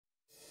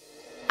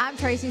I'm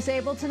Tracy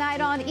Sable.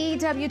 Tonight on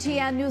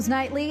EWTN News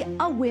Nightly,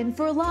 a win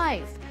for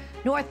life.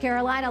 North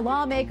Carolina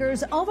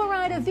lawmakers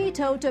override a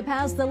veto to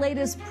pass the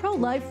latest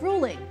pro-life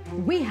ruling.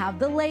 We have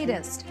the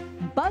latest.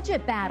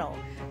 Budget battle.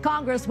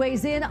 Congress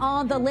weighs in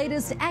on the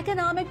latest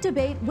economic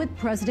debate with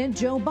President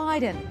Joe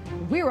Biden.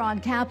 We're on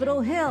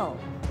Capitol Hill,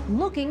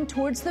 looking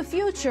towards the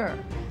future.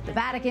 The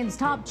Vatican's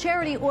top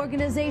charity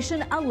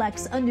organization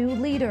elects a new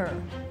leader.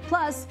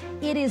 Plus,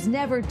 it is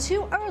never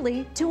too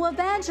early to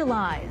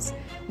evangelize.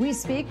 We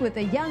speak with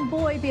a young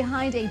boy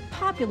behind a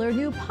popular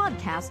new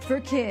podcast for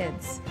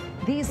kids.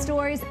 These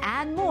stories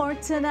and more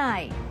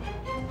tonight.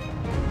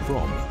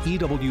 From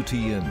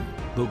EWTN,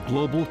 the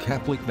Global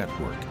Catholic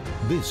Network,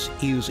 this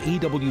is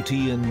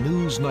EWTN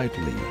News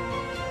Nightly.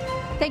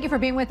 Thank you for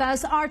being with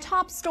us. Our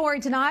top story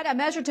tonight, a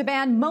measure to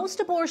ban most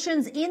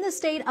abortions in the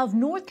state of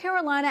North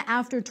Carolina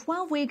after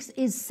 12 weeks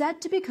is set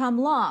to become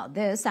law.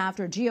 This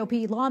after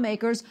GOP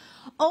lawmakers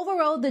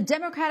overrode the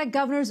Democratic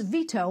governor's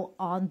veto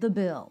on the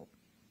bill.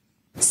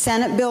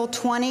 Senate Bill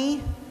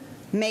 20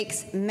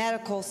 makes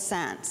medical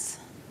sense,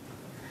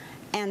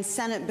 and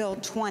Senate Bill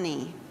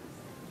 20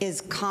 is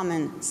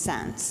common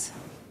sense.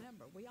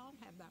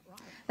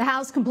 The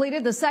House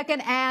completed the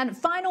second and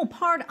final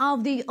part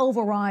of the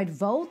override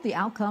vote. The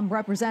outcome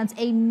represents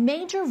a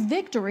major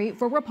victory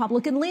for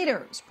Republican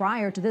leaders.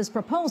 Prior to this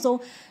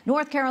proposal,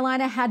 North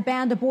Carolina had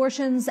banned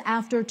abortions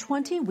after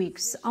 20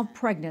 weeks of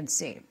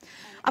pregnancy.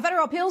 A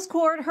federal appeals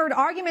court heard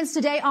arguments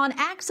today on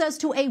access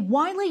to a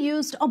widely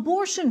used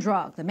abortion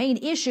drug. The main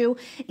issue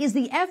is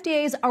the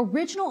FDA's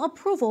original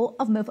approval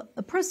of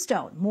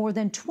mifepristone more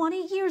than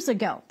 20 years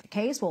ago. The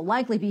case will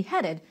likely be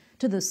headed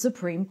to the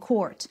Supreme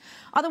Court.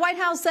 The White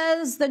House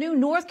says the new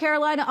North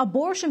Carolina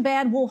abortion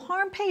ban will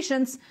harm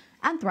patients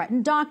and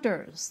threaten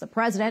doctors. The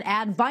president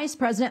and vice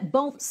president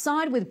both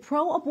side with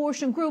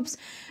pro-abortion groups,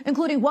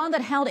 including one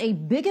that held a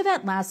big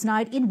event last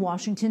night in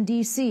Washington,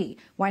 D.C.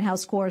 White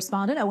House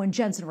correspondent Owen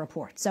Jensen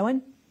reports.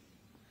 Owen?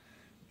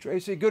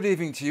 Tracy, good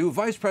evening to you.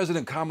 Vice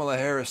President Kamala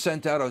Harris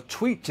sent out a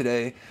tweet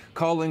today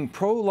calling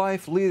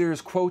pro-life leaders,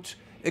 quote,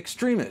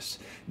 extremists.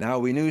 Now,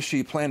 we knew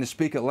she planned to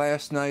speak at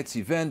last night's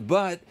event,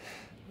 but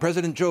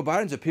President Joe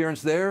Biden's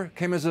appearance there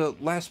came as a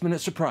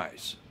last-minute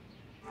surprise.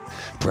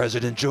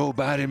 President Joe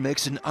Biden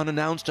makes an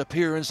unannounced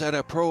appearance at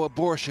a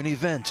pro-abortion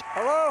event.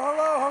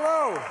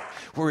 Hello,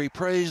 where he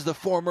praised the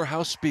former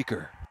House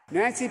Speaker.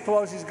 Nancy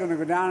Pelosi is going to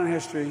go down in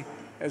history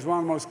as one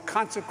of the most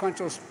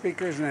consequential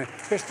speakers in the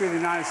history of the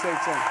United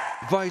States.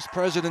 Vice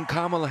President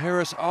Kamala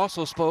Harris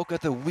also spoke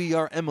at the We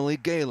Are Emily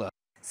Gala.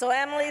 So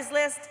Emily's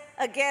List,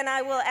 again,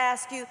 I will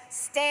ask you,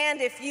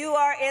 stand if you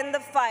are in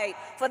the fight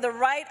for the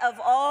right of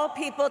all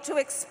people to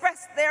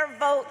express their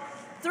vote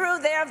through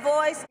their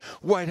voice.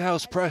 White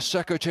House Press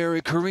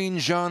Secretary Karine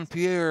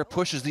Jean-Pierre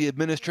pushes the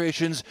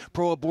administration's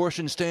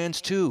pro-abortion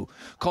stance too,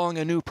 calling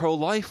a new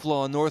pro-life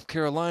law in North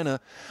Carolina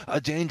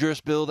a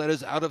dangerous bill that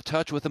is out of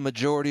touch with the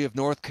majority of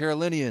North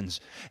Carolinians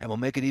and will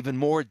make it even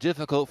more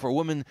difficult for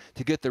women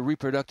to get the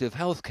reproductive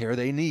health care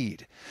they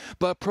need.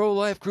 But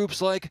pro-life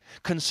groups like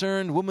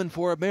Concerned Women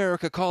for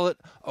America call it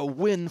a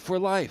win for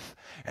life.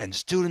 And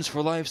Students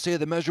for Life say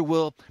the measure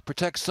will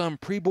protect some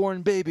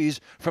preborn babies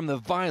from the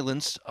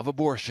violence of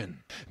abortion.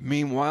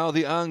 Meanwhile,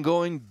 the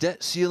ongoing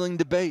debt ceiling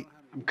debate.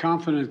 I'm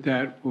confident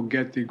that we'll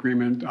get the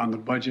agreement on the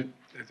budget,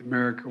 that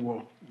America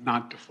will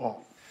not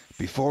default.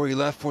 Before he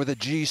left for the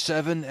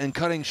G7 and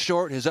cutting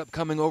short his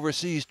upcoming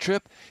overseas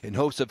trip in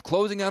hopes of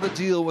closing out a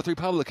deal with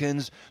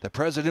Republicans, the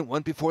president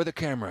went before the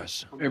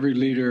cameras. Every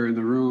leader in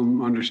the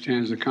room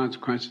understands the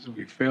consequences if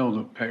we fail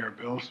to pay our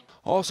bills.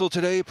 Also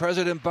today,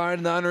 President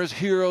Biden honors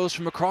heroes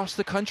from across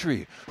the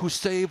country who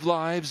saved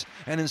lives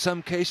and in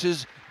some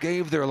cases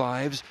gave their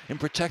lives in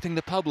protecting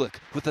the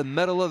public with the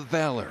Medal of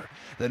Valor,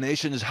 the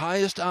nation's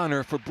highest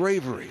honor for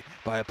bravery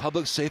by a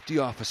public safety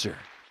officer.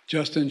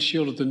 Justin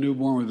shielded the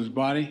newborn with his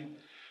body,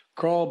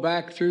 crawled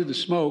back through the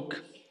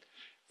smoke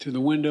to the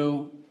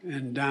window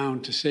and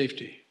down to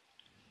safety.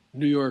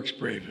 New York's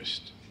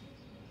bravest.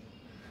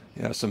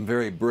 Yeah, some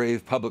very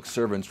brave public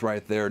servants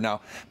right there.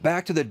 Now,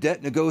 back to the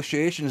debt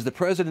negotiations. The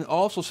president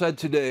also said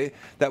today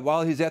that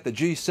while he's at the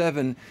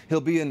G7, he'll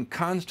be in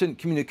constant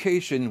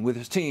communication with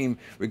his team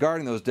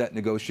regarding those debt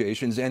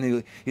negotiations.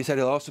 And he said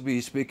he'll also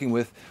be speaking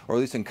with, or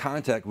at least in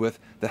contact with,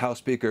 the House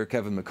Speaker,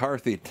 Kevin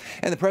McCarthy.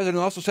 And the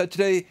president also said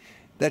today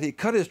that he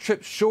cut his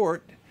trip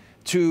short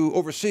to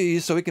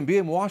overseas so he can be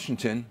in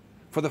Washington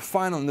for the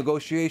final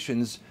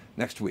negotiations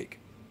next week.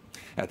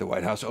 At the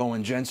White House,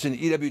 Owen Jensen,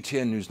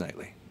 EWTN News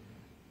Nightly.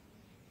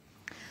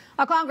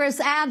 Congress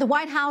and the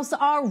White House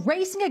are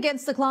racing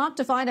against the clock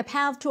to find a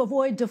path to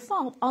avoid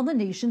default on the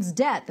nation's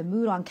debt. The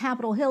mood on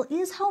Capitol Hill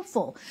is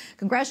hopeful.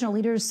 Congressional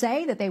leaders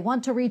say that they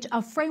want to reach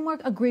a framework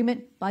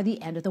agreement by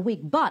the end of the week,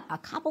 but a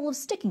couple of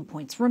sticking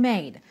points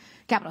remain.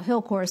 Capitol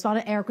Hill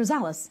correspondent Eric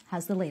Rosales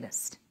has the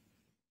latest.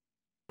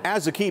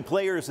 As the key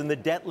players in the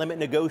debt limit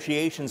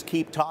negotiations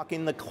keep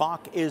talking, the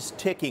clock is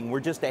ticking.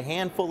 We're just a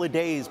handful of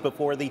days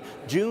before the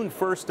June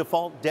 1st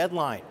default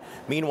deadline.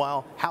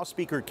 Meanwhile, House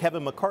Speaker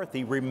Kevin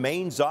McCarthy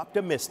remains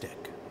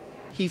optimistic.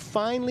 He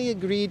finally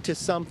agreed to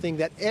something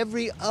that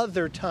every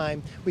other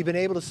time we've been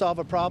able to solve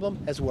a problem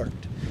has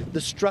worked,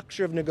 the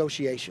structure of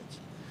negotiations.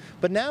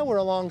 But now we're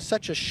along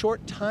such a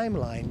short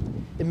timeline,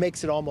 it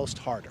makes it almost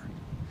harder.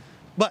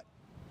 But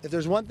if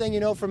there's one thing you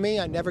know from me,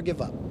 I never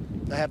give up.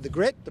 I have the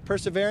grit, the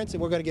perseverance,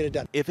 and we're going to get it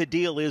done. If a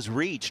deal is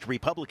reached,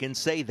 Republicans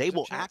say they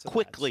will act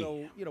quickly.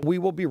 So, we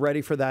will be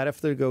ready for that if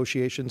the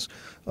negotiations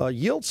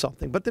yield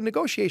something. But the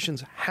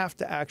negotiations have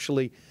to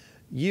actually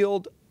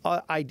yield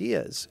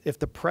ideas. If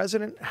the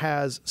president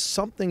has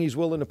something he's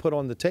willing to put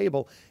on the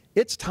table,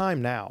 it's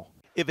time now.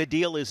 If a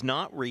deal is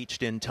not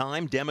reached in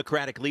time,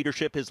 Democratic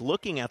leadership is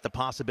looking at the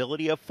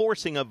possibility of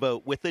forcing a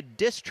vote with a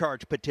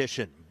discharge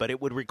petition, but it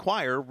would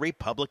require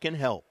Republican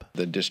help.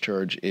 The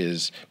discharge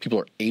is, people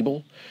are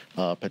able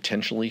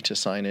potentially to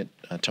sign it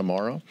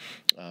tomorrow,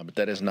 but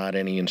that is not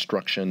any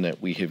instruction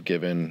that we have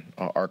given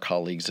our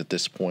colleagues at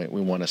this point. We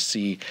want to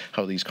see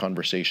how these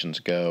conversations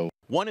go.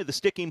 One of the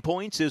sticking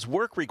points is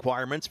work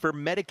requirements for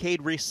Medicaid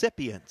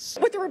recipients.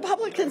 What the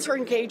Republicans are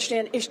engaged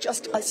in is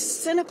just a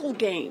cynical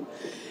game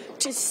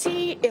to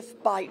see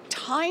if by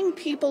tying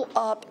people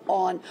up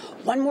on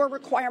one more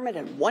requirement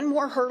and one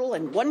more hurdle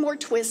and one more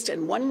twist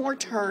and one more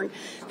turn,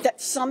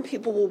 that some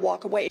people will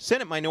walk away.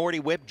 Senate Minority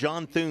Whip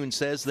John Thune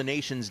says the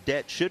nation's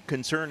debt should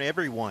concern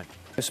everyone.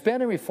 If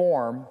spending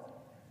reform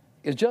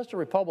is just a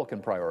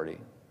Republican priority,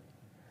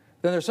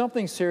 then there's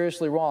something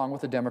seriously wrong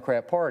with the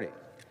Democrat Party.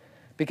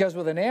 Because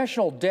with a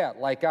national debt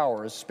like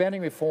ours,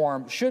 spending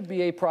reform should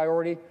be a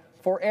priority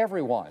for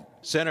everyone.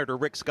 Senator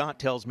Rick Scott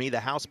tells me the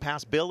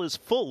House-passed bill is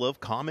full of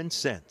common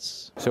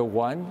sense. So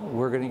one,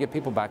 we're going to get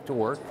people back to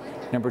work.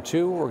 Number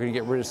two, we're going to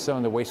get rid of some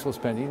of the wasteful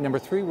spending. Number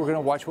three, we're going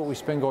to watch what we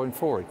spend going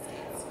forward.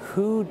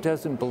 Who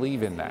doesn't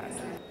believe in that?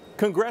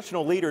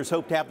 Congressional leaders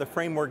hope to have the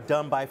framework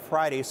done by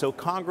Friday so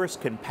Congress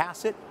can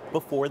pass it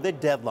before the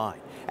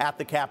deadline. At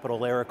the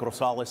Capitol, Eric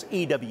Rosales,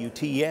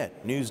 EWTN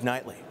News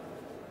Nightly.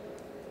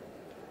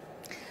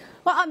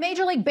 Well, a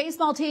Major League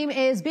Baseball team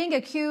is being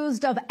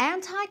accused of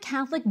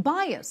anti-Catholic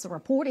bias. A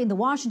report in the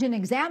Washington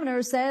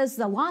Examiner says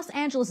the Los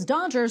Angeles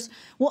Dodgers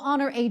will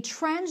honor a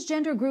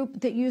transgender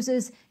group that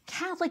uses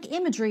Catholic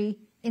imagery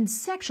in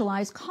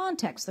sexualized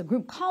contexts. The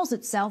group calls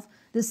itself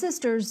the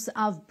Sisters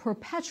of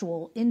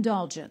Perpetual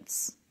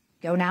Indulgence.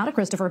 Go now to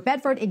Christopher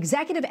Bedford,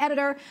 executive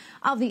editor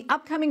of the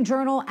upcoming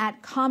journal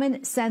at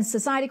Common Sense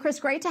Society. Chris,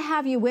 great to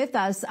have you with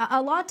us. A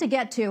lot to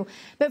get to.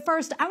 But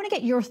first, I want to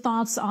get your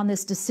thoughts on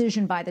this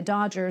decision by the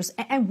Dodgers.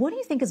 And what do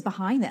you think is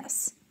behind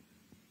this?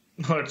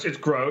 Well, it's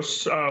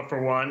gross,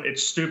 for one.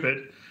 It's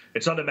stupid.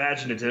 It's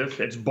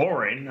unimaginative. It's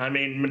boring. I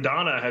mean,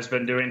 Madonna has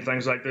been doing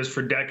things like this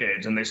for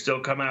decades, and they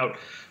still come out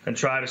and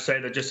try to say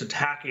that just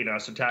attacking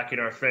us, attacking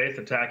our faith,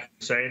 attacking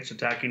saints,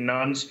 attacking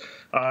nuns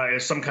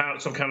is somehow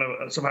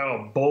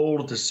a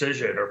bold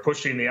decision or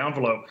pushing the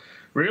envelope.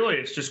 Really,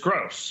 it's just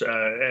gross,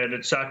 and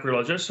it's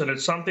sacrilegious, and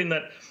it's something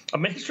that a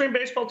mainstream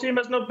baseball team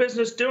has no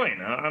business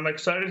doing. I'm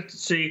excited to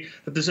see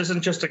that this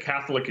isn't just a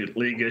Catholic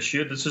League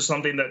issue. This is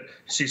something that you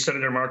see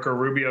Senator Marco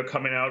Rubio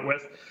coming out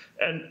with.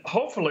 And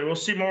hopefully we'll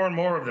see more and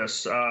more of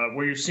this,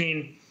 where you've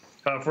seen,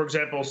 for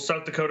example,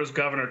 South Dakota's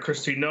Governor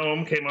Kristi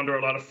Noem came under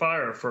a lot of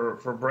fire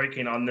for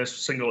breaking on this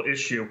single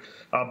issue.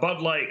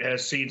 Bud Light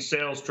has seen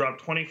sales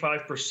drop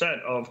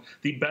 25% of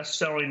the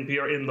best-selling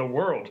beer in the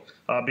world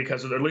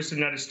because of, at least in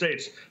the United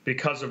States,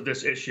 because of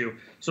this issue.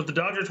 So if the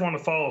Dodgers want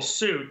to follow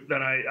suit,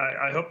 then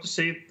I hope to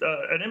see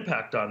an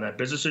impact on that.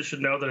 Businesses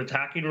should know that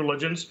attacking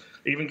religions,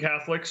 even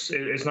Catholics,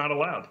 is not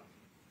allowed.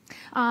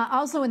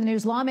 Also in the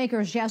news,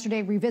 lawmakers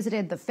yesterday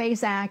revisited the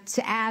FACE Act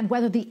and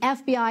whether the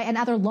FBI and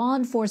other law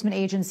enforcement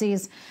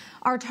agencies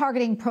are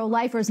targeting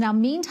pro-lifers. Now,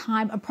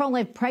 meantime, a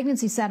pro-life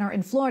pregnancy center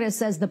in Florida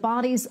says the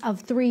bodies of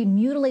 3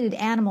 mutilated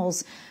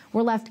animals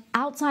were left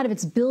outside of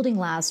its building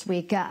last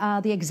week.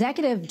 The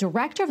executive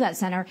director of that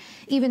center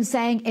even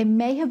saying it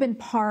may have been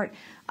part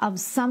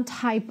of some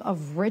type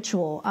of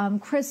ritual.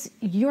 Chris,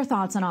 your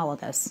thoughts on all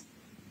of this?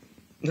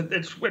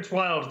 It's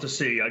wild to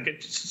see.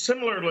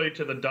 Similarly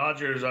to the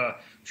Dodgers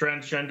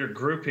transgender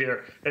group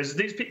here, as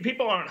these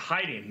people aren't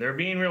hiding. They're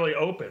being really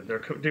open. They're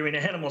doing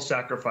animal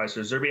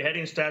sacrifices. They're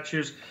beheading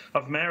statues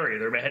of Mary.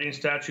 They're beheading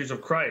statues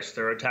of Christ.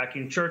 They're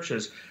attacking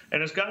churches.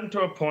 And it's gotten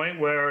to a point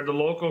where the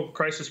local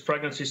crisis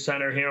pregnancy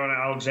center here in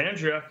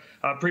Alexandria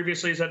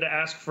previously has had to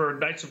ask for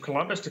Knights of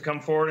Columbus to come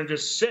forward and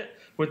just sit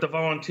with the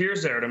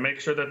volunteers there to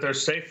make sure that they're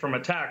safe from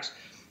attacks.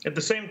 At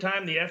the same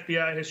time, the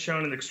FBI has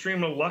shown an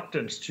extreme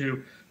reluctance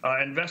to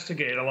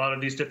investigate a lot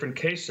of these different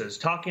cases.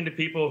 Talking to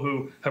people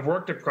who have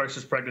worked at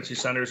crisis pregnancy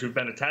centers who've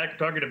been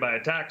targeted by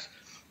attacks,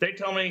 they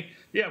tell me,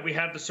 yeah, we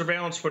have the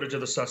surveillance footage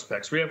of the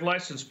suspects. We have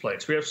license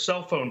plates. We have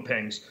cell phone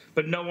pings,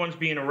 but no one's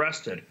being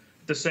arrested.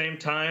 At the same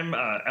time,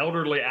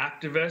 elderly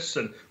activists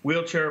and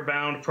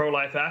wheelchair-bound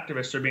pro-life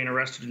activists are being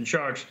arrested and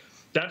charged.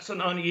 That's an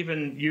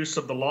uneven use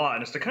of the law,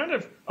 and it's the kind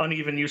of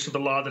uneven use of the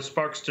law that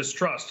sparks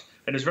distrust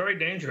and is very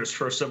dangerous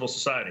for a civil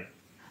society.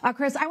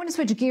 Chris, I want to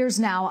switch gears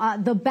now.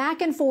 The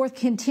back and forth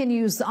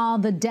continues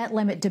on the debt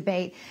limit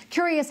debate.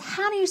 Curious,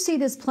 how do you see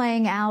this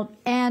playing out,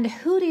 and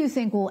who do you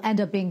think will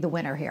end up being the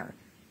winner here?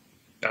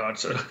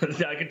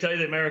 I can tell you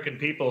the American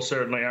people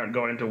certainly aren't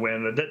going to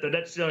win. The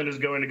debt ceiling is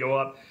going to go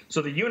up.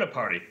 So the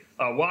Uniparty,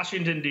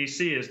 Washington,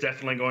 D.C. is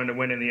definitely going to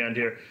win in the end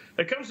here.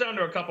 It comes down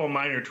to a couple of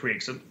minor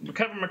tweaks.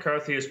 Kevin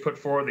McCarthy has put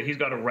forward that he's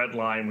got a red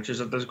line, which is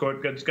that there's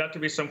got to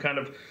be some kind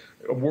of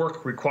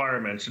work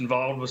requirements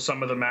involved with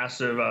some of the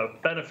massive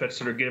benefits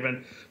that are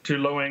given to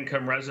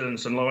low-income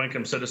residents and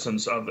low-income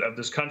citizens of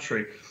this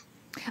country.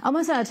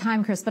 Almost out of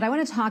time, Chris, but I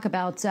want to talk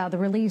about the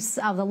release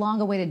of the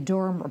long-awaited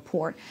Durham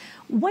report.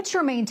 What's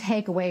your main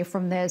takeaway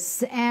from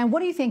this, and what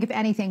do you think, if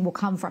anything, will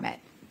come from it?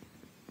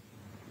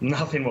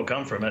 Nothing will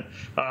come from it.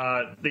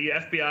 The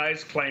FBI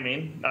is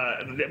claiming,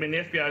 the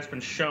FBI has been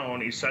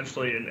shown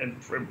essentially and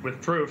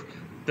with proof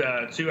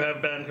to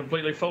have been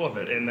completely full of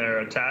it in their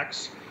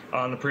attacks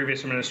on the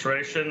previous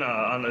administration,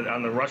 on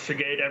the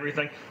Russiagate,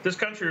 everything. This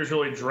country was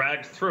really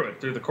dragged through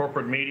it, through the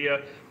corporate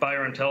media, by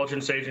our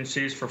intelligence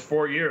agencies for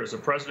 4 years. The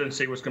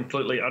presidency was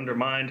completely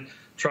undermined.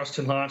 Trust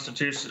in law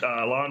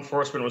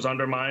enforcement was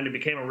undermined. It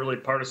became a really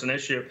partisan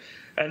issue.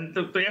 And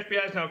the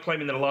FBI is now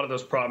claiming that a lot of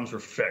those problems were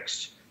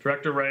fixed.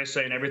 Director Wray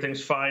saying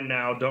everything's fine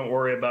now, don't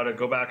worry about it,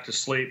 go back to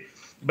sleep.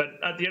 But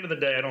at the end of the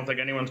day, I don't think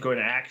anyone's going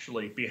to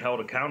actually be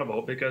held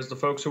accountable, because the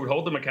folks who would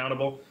hold them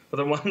accountable are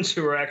the ones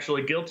who are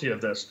actually guilty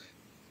of this.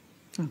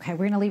 Okay, we're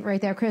going to leave it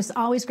right there. Chris,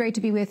 always great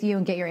to be with you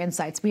and get your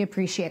insights. We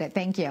appreciate it.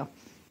 Thank you.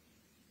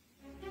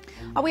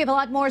 We have a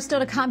lot more still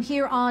to come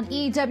here on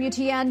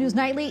EWTN News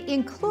Nightly,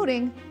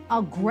 including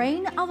a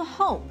grain of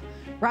hope.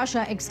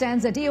 Russia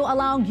extends a deal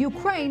allowing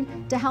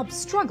Ukraine to help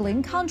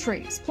struggling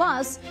countries.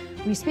 Plus,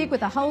 we speak with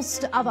the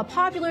host of a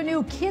popular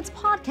new kids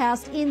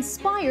podcast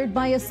inspired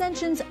by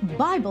Ascension's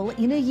Bible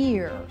in a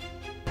Year.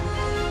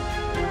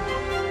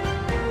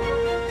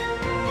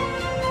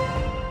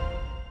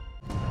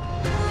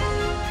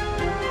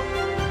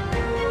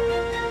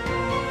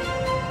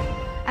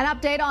 An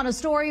update on a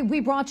story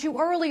we brought you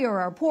earlier.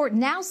 A report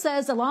now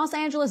says the Los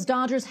Angeles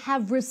Dodgers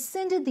have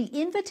rescinded the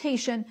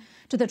invitation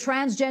to the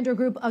transgender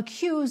group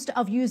accused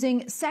of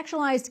using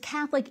sexualized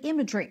Catholic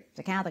imagery.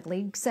 The Catholic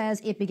League says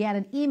it began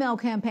an email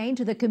campaign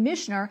to the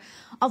commissioner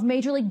of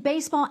Major League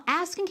Baseball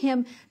asking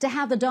him to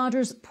have the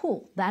Dodgers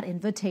pull that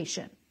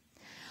invitation.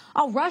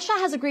 Russia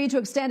has agreed to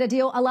extend a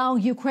deal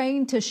allowing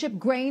Ukraine to ship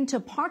grain to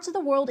parts of the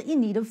world in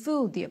need of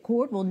food. The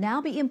accord will now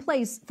be in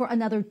place for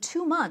another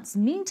 2 months.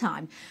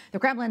 Meantime, the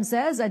Kremlin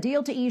says a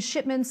deal to ease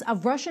shipments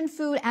of Russian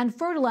food and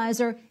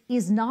fertilizer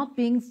is not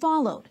being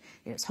followed.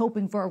 It is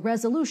hoping for a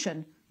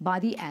resolution by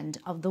the end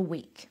of the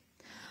week.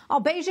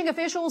 Beijing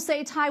officials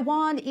say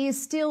Taiwan is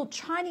still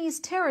Chinese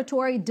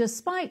territory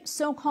despite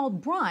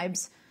so-called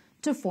bribes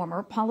to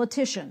former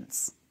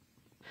politicians.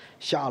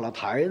 下了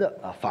台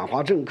的反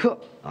华政客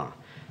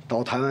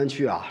到台湾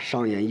去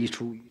上演一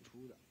出。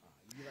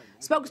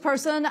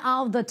 Spokesperson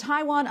of the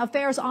Taiwan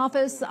Affairs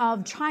Office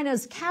of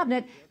China's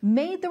cabinet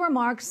made the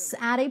remarks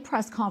at a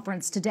press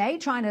conference today.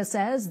 China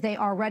says they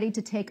are ready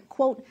to take,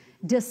 quote,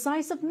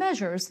 decisive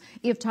measures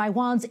if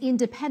Taiwan's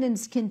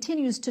independence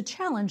continues to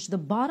challenge the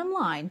bottom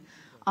line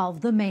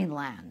of the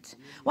mainland.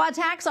 While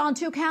attacks on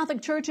 2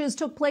 Catholic churches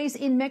took place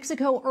in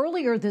Mexico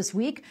earlier this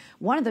week,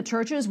 one of the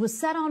churches was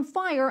set on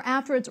fire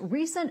after its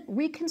recent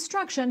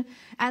reconstruction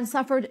and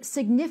suffered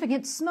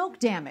significant smoke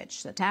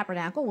damage. The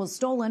tabernacle was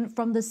stolen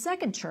from the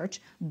second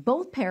church.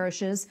 Both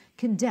parishes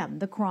condemned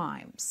the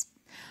crimes.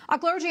 Our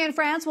clergy in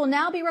France will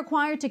now be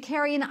required to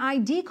carry an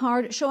ID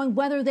card showing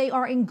whether they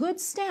are in good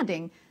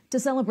standing to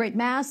celebrate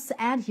Mass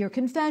and hear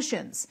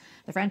confessions.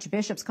 The French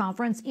Bishops'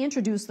 Conference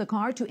introduced the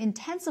card to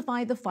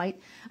intensify the fight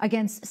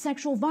against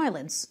sexual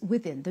violence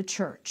within the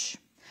Church.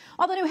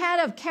 The new head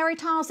of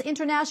Caritas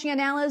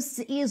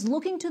Internationalis is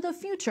looking to the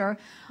future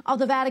of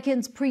the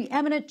Vatican's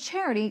preeminent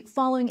charity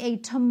following a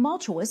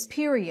tumultuous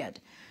period.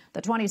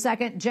 The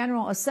 22nd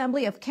General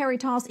Assembly of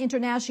Caritas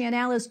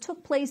Internationalis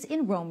took place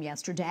in Rome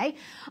yesterday.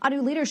 A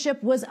new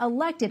leadership was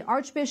elected.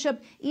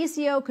 Archbishop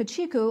Isao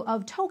Kachiku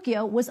of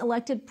Tokyo was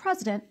elected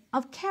president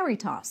of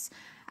Caritas.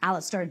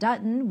 Alistair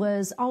Dutton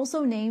was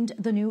also named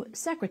the new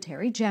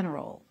Secretary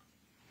General.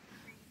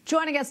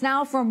 Joining us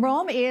now from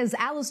Rome is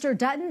Alistair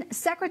Dutton,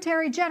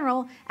 Secretary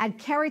General at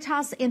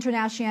Caritas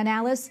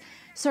Internationalis.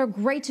 Sir,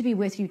 great to be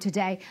with you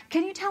today.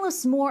 Can you tell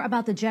us more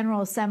about the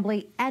General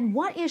Assembly and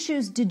what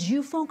issues did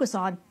you focus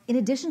on in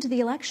addition to the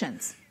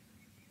elections?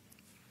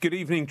 Good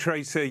evening,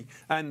 Tracy,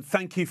 and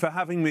thank you for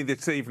having me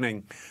this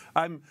evening.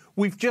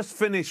 We've just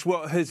finished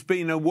what has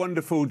been a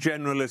wonderful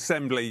General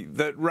Assembly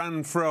that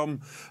ran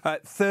from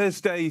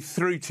Thursday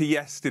through to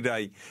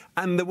yesterday,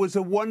 and there was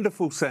a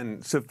wonderful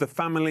sense of the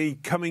family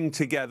coming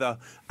together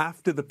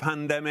after the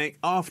pandemic,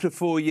 after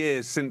 4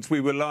 years since we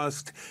were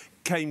last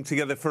came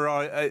together for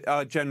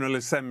our General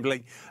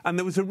Assembly, and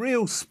there was a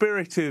real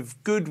spirit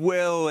of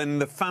goodwill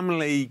and the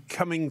family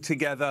coming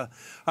together,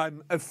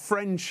 of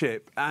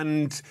friendship,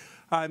 and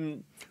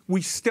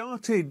we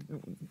started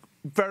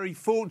very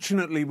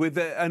fortunately with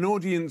an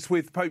audience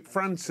with Pope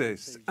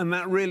Francis, and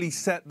that really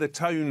set the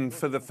tone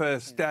for the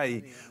first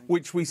day,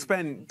 which we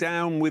spent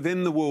down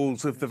within the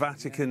walls of the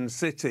Vatican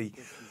City.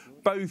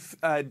 both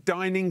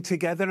dining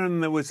together,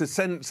 and there was a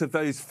sense of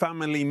those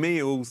family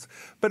meals,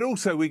 but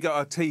also we got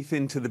our teeth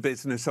into the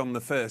business on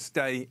the first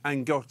day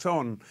and got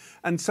on.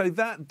 And so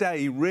that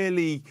day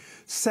really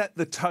set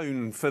the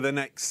tone for the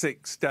next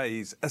 6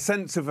 days. A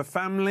sense of a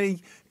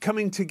family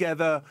coming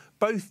together,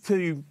 both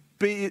to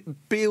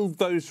build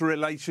those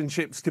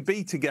relationships, to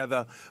be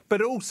together,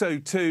 but also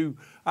to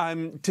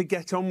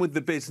get on with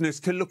the business,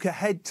 to look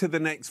ahead to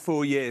the next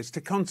 4 years, to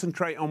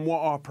concentrate on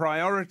what our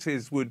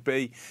priorities would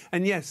be,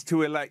 and yes,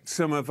 to elect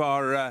some of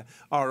our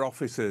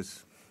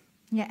officers.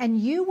 Yeah, and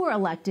you were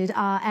elected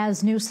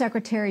as new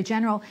Secretary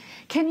General.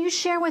 Can you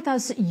share with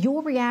us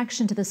your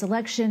reaction to this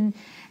election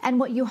and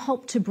what you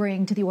hope to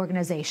bring to the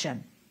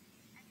organization?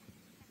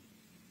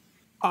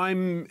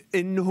 I'm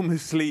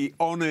enormously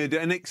honoured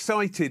and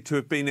excited to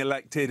have been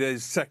elected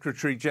as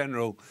Secretary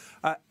General.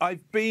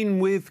 I've been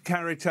with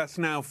Caritas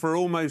now for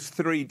almost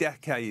 3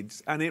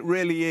 decades, and it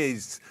really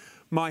is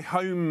my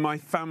home, my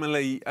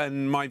family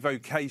and my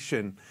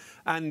vocation.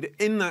 And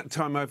in that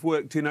time, I've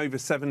worked in over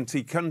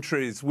 70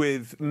 countries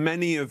with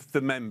many of the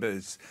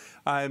members.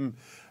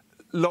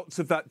 Lots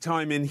of that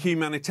time in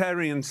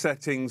humanitarian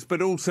settings,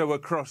 but also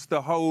across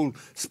the whole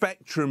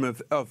spectrum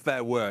of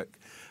their work.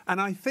 And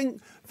I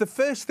think the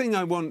first thing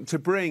I want to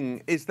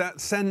bring is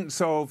that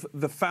sense of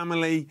the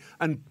family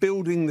and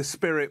building the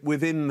spirit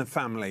within the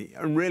family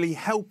and really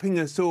helping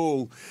us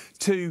all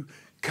to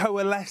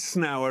coalesce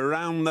now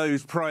around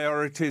those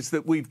priorities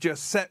that we've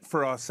just set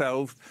for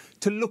ourselves,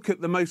 to look at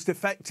the most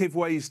effective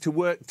ways to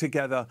work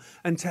together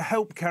and to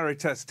help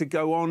Caritas to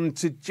go on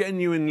to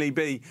genuinely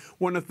be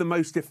one of the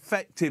most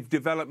effective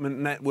development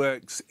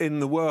networks in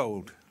the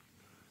world.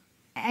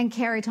 And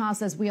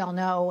Caritas, as we all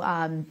know,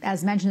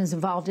 as mentioned, is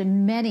involved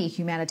in many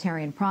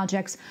humanitarian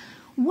projects.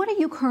 What are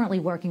you currently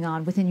working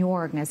on within your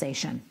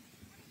organization?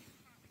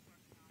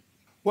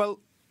 Well,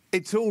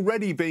 it's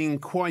already been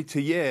quite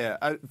a year.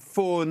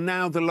 For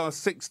now, the last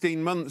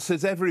 16 months,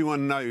 as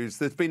everyone knows,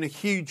 there's been a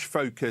huge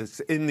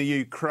focus in the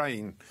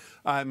Ukraine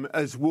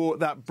as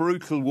that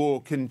brutal war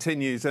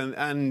continues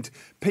and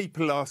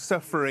people are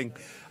suffering.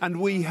 And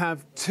we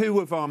have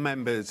 2 of our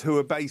members who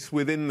are based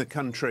within the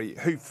country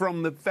who,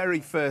 from the very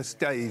first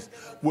days,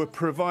 were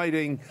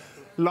providing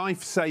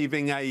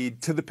life-saving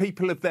aid to the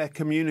people of their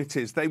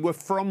communities. They were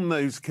from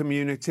those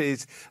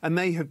communities and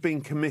they have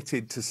been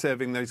committed to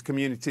serving those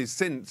communities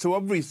since. So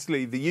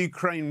obviously the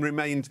Ukraine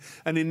remains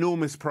an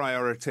enormous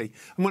priority.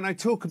 And when I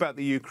talk about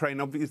the Ukraine,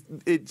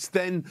 obviously it's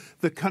then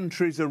the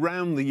countries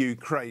around the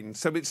Ukraine.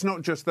 So it's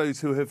not just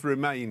those who have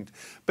remained.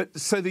 But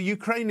so the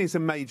Ukraine is a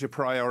major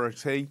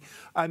priority.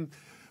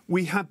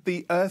 We had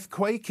the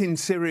earthquake in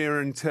Syria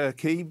and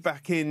Turkey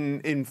back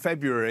in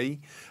February.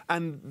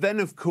 And then,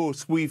 of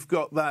course, we've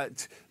got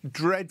that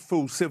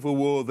dreadful civil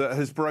war that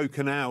has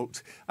broken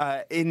out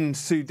in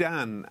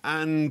Sudan.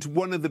 And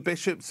one of the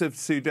bishops of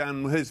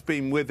Sudan has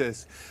been with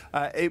us.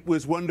 It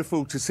was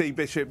wonderful to see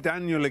Bishop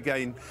Daniel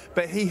again,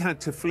 but he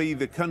had to flee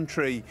the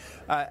country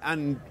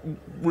and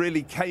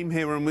really came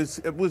here and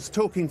was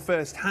talking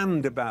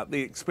firsthand about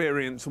the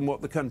experience and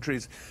what the country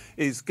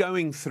is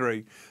going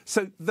through.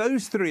 So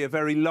those 3 are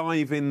very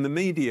live in the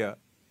media.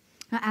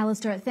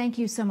 Alistair, thank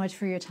you so much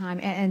for your time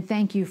and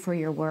thank you for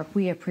your work.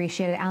 We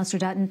appreciate it. Alistair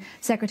Dutton,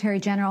 Secretary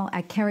General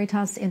at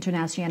Caritas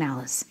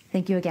Internationalis.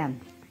 Thank you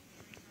again.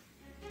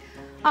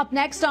 Up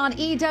next on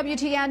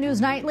EWTN News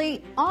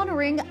Nightly,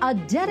 honoring a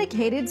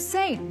dedicated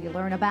saint. We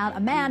learn about a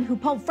man who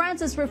Pope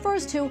Francis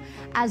refers to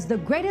as the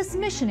greatest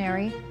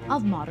missionary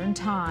of modern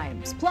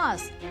times.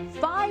 Plus,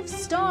 5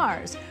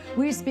 stars.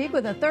 We speak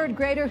with a 3rd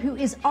grader who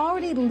is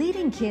already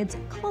leading kids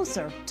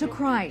closer to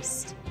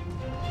Christ.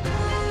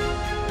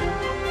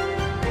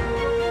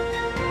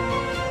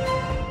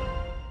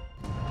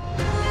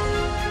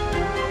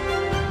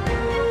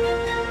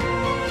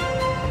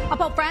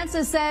 Pope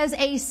Francis says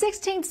a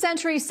 16th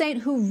century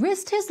saint who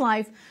risked his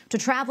life to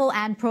travel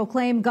and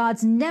proclaim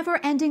God's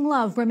never-ending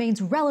love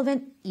remains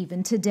relevant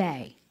even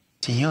today.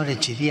 Signore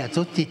ci dia a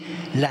tutti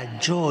la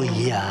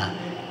gioia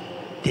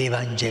di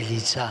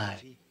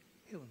evangelizzare.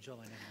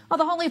 Well,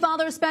 the Holy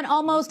Father spent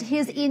almost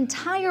his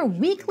entire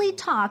weekly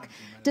talk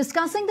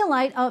discussing the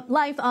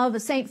life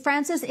of St.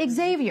 Francis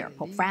Xavier.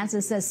 Pope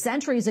Francis says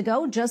centuries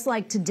ago, just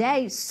like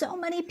today, so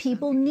many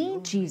people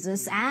need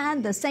Jesus,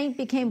 and the saint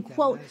became,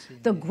 quote,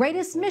 the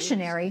greatest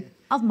missionary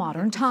of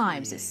modern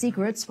times. His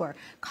secrets were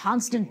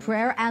constant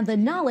prayer and the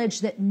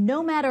knowledge that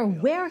no matter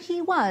where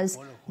he was,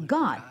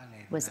 God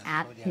was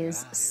at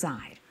his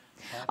side.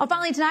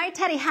 Finally tonight,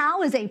 Teddy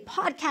Howell is a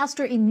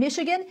podcaster in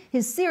Michigan.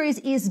 His series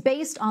is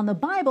based on the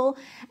Bible,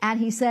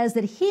 and he says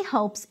that he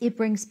hopes it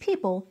brings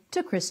people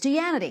to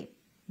Christianity.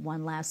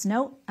 One last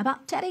note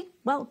about Teddy.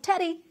 Well,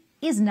 Teddy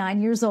is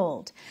 9 years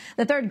old.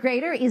 The 3rd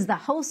grader is the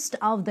host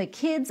of the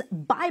Kids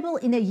Bible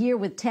in a Year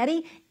with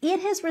Teddy. It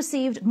has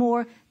received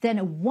more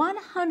than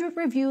 100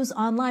 reviews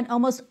online,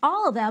 almost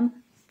all of them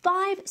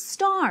 5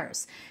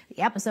 stars.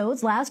 The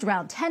episodes last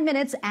around 10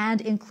 minutes and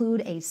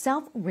include a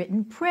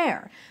self-written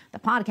prayer. The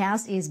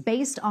podcast is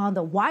based on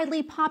the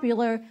widely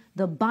popular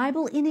The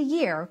Bible in a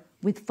Year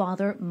with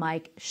Father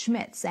Mike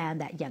Schmitz.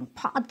 And that young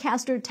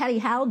podcaster, Teddy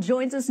Howell,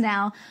 joins us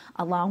now,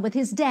 along with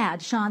his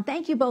dad, Sean.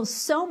 Thank you both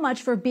so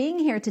much for being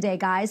here today,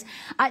 guys.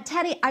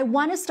 Teddy, I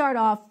want to start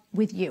off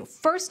with you.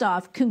 First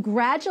off,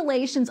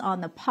 congratulations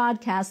on the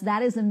podcast.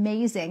 That is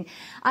amazing.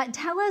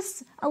 Tell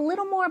us a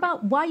little more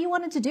about why you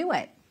wanted to do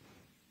it.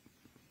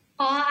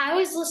 I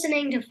was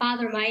listening to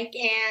Father Mike,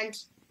 and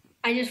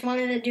I just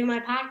wanted to do my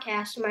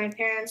podcast, and my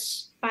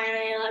parents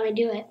finally let me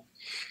do it.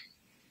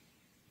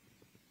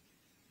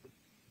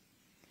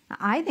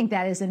 I think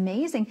that is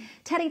amazing.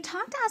 Teddy,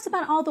 talk to us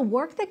about all the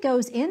work that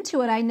goes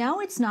into it. I know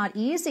it's not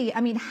easy.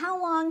 I mean,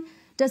 how long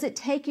does it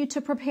take you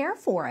to prepare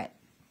for it?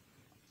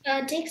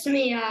 It takes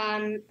me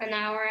an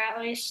hour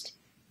at least.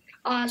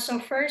 So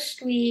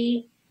first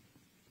we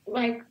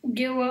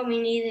do what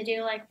we need to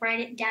do, like write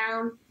it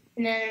down,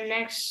 and then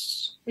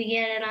next we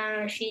get it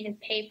on a sheet of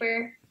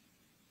paper.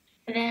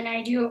 And then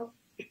I do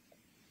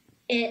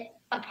it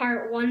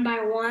apart one by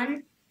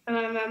one, and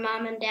then my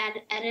mom and dad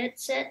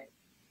edits it.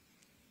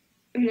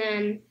 And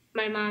then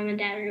my mom and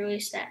dad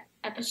release that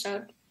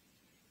episode.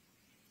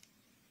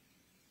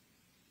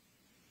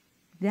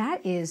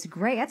 That is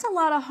great. That's a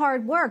lot of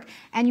hard work.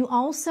 And you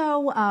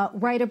also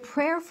write a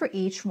prayer for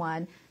each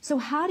one. So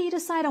how do you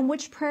decide on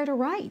which prayer to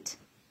write?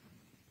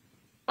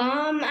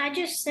 I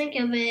just think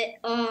of it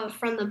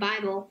from the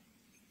Bible.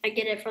 I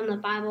get it from the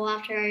Bible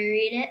after I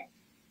read it.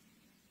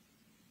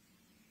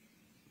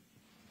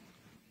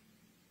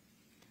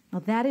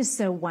 Well, that is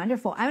so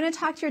wonderful. I'm going to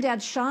talk to your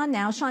dad, Sean,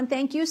 now. Sean,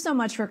 thank you so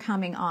much for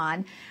coming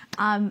on.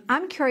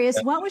 I'm curious,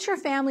 what was your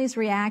family's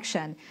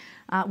reaction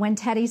when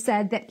Teddy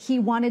said that he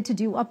wanted to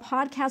do a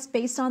podcast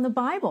based on the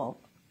Bible?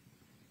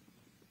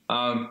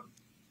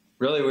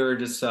 Really, we were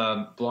just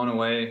blown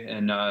away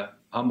and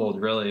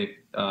humbled, really,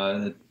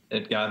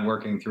 at God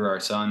working through our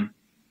son.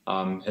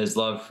 His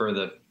love for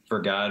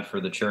God,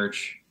 for the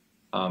church,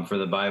 for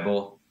the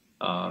Bible,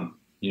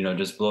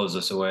 just blows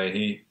us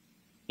away.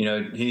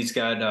 He's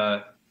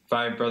got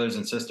 5 brothers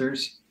and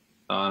sisters,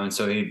 and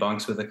so he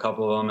bunks with a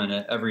couple of them,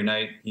 and every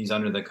night he's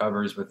under the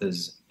covers with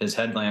his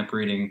headlamp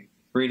reading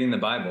the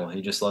Bible.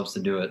 He just loves to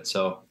do it.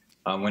 So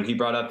when he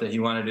brought up that he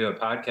wanted to do a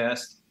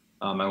podcast,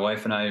 my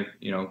wife and I,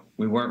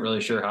 we weren't really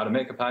sure how to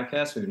make a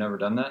podcast. We've never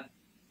done that,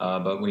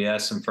 but we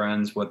asked some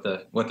friends what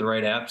the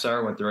right apps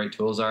are, what the right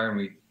tools are,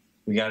 and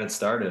we got it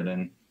started.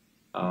 And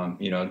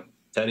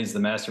Teddy's the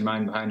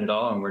mastermind behind it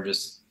all, and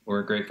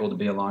we're grateful to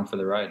be along for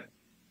the ride.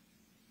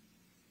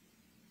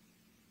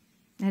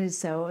 That is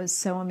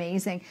so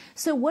amazing.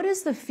 So what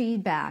has the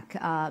feedback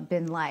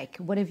been like?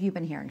 What have you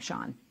been hearing,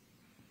 Sean?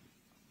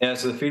 Yeah,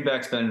 so the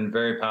feedback's been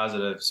very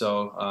positive.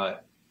 So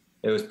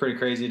it was pretty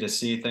crazy to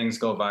see things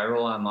go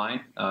viral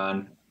online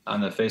on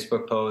the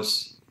Facebook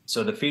posts.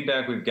 So the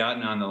feedback we've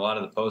gotten on a lot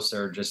of the posts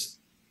are just,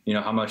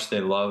 how much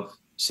they love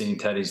seeing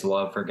Teddy's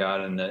love for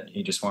God and that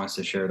he just wants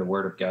to share the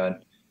word of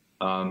God.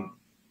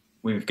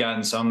 We've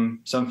gotten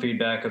some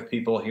feedback of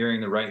people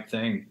hearing the right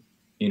thing.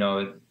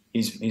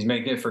 He's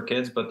making it for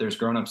kids, but there's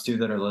grown-ups too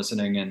that are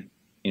listening, and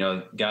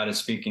God is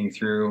speaking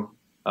through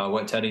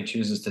what Teddy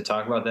chooses to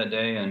talk about that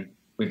day, and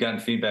we've gotten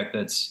feedback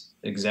that's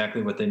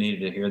exactly what they needed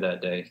to hear that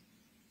day.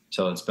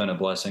 So it's been a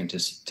blessing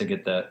to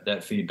get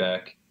that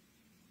feedback.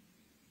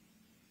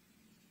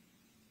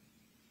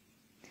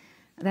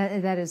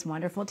 That is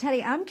wonderful.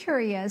 Teddy, I'm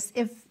curious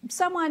if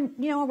someone,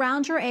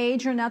 around your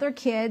age or another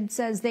kid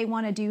says they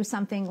want to do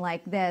something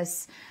like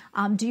this,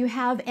 do you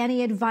have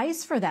any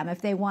advice for them if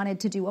they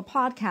wanted to do a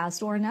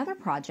podcast or another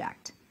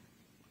project?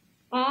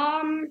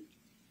 I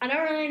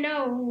don't really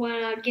know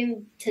what I'd give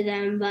to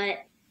them,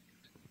 but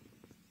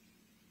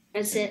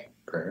that's it.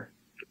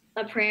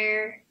 A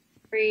prayer,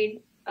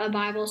 read a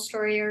Bible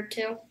story or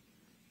two.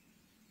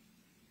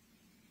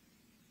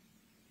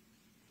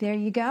 There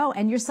you go.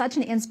 And you're such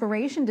an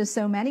inspiration to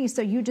so many.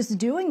 So you just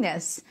doing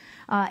this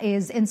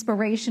is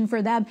inspiration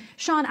for them.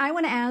 Sean, I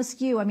want to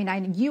ask you,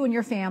 you and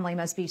your family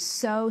must be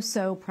so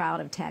proud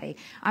of Teddy.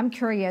 I'm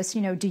curious,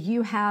 do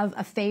you have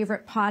a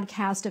favorite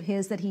podcast of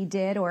his that he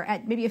did, or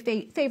maybe a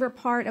favorite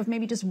part of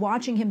maybe just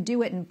watching him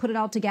do it and put it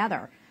all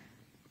together?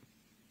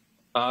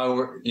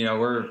 We're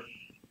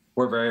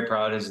very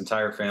proud. His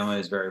entire family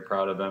is very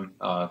proud of him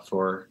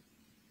for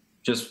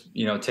just,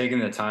 taking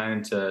the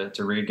time to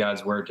read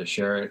God's word, to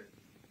share it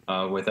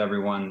with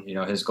everyone.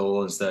 His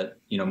goal is that,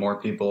 more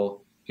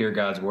people hear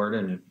God's word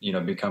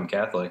and, become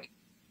Catholic.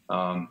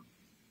 My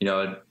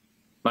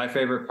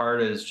favorite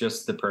part is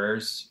just the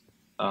prayers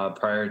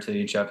prior to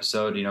each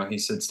episode. He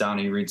sits down,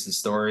 he reads the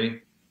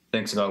story,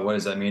 thinks about what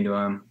does that mean to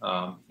him?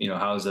 How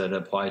does that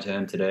apply to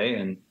him today?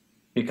 And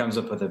he comes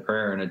up with a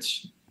prayer, and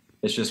it's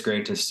just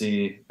great to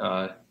see,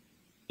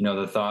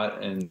 the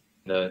thought and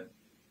the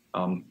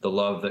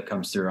love that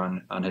comes through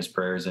on his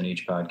prayers in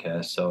each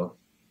podcast. So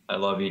I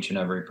love each and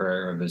every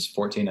prayer of his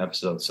 14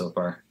 episodes so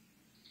far.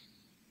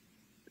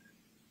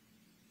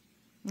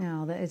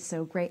 Oh, that is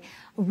so great.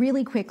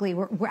 Really quickly,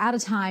 we're out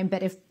of time,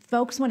 but if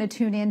folks want to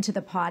tune into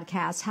the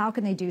podcast, how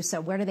can they do so?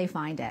 Where do they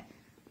find it?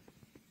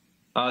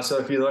 So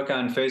if you look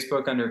on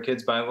Facebook under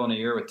Kids Bible in a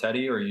Year with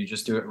Teddy, or you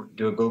just do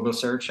a Google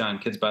search on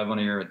Kids Bible in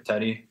a Year with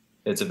Teddy,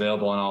 It's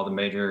available on all the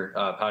major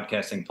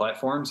podcasting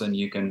platforms, and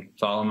you can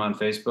follow him on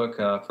Facebook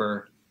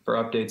for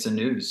updates and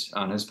news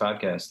on his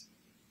podcast.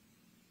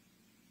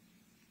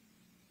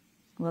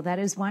 Well, that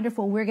is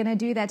wonderful. We're going to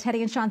do that.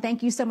 Teddy and Sean,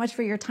 thank you so much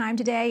for your time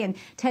today. And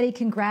Teddy,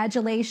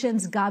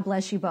 congratulations. God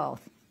bless you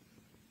both.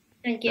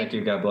 Thank you. Thank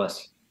you. God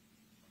bless.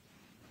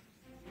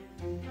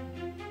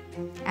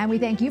 And we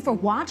thank you for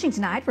watching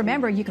tonight.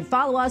 Remember, you can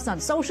follow us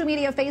on social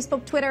media,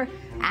 Facebook, Twitter,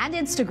 and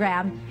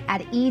Instagram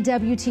at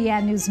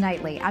EWTN News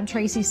Nightly. I'm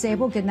Tracy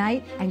Sable. Good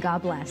night and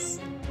God bless.